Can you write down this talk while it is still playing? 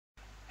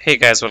Hey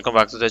guys, welcome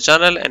back to the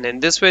channel, and in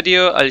this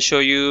video I'll show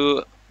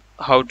you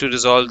how to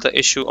resolve the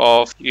issue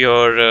of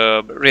your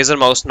Razer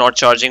mouse not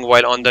charging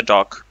while on the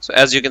dock. So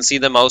as you can see,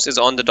 the mouse is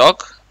on the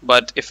dock,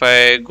 but if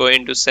I go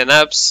into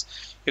Synapse,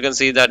 you can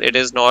see that it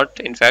is not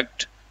in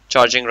fact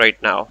charging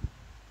right now.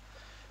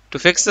 To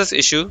fix this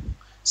issue,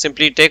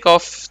 simply take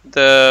off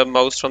the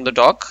mouse from the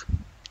dock,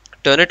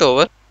 turn it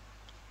over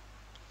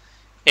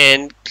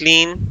and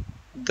clean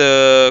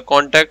the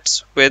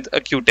contacts with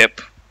a Q-tip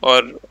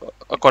or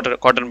a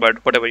cotton bud,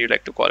 whatever you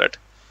like to call it.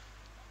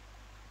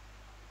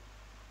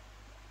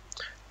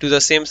 Do the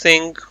same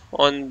thing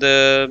on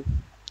the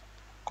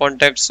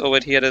contacts over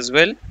here as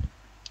well.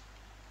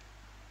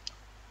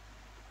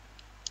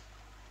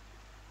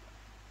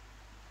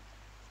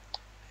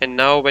 And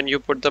now when you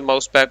put the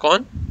mouse back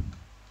on,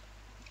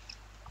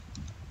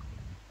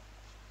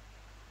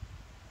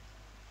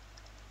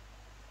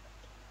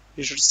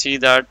 you should see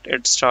that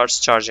it starts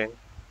charging.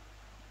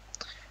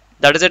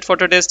 That is it for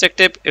today's tech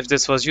tip. If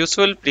this was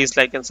useful, please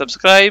like and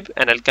subscribe,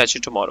 and I'll catch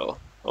you tomorrow.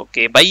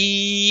 Okay,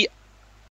 bye.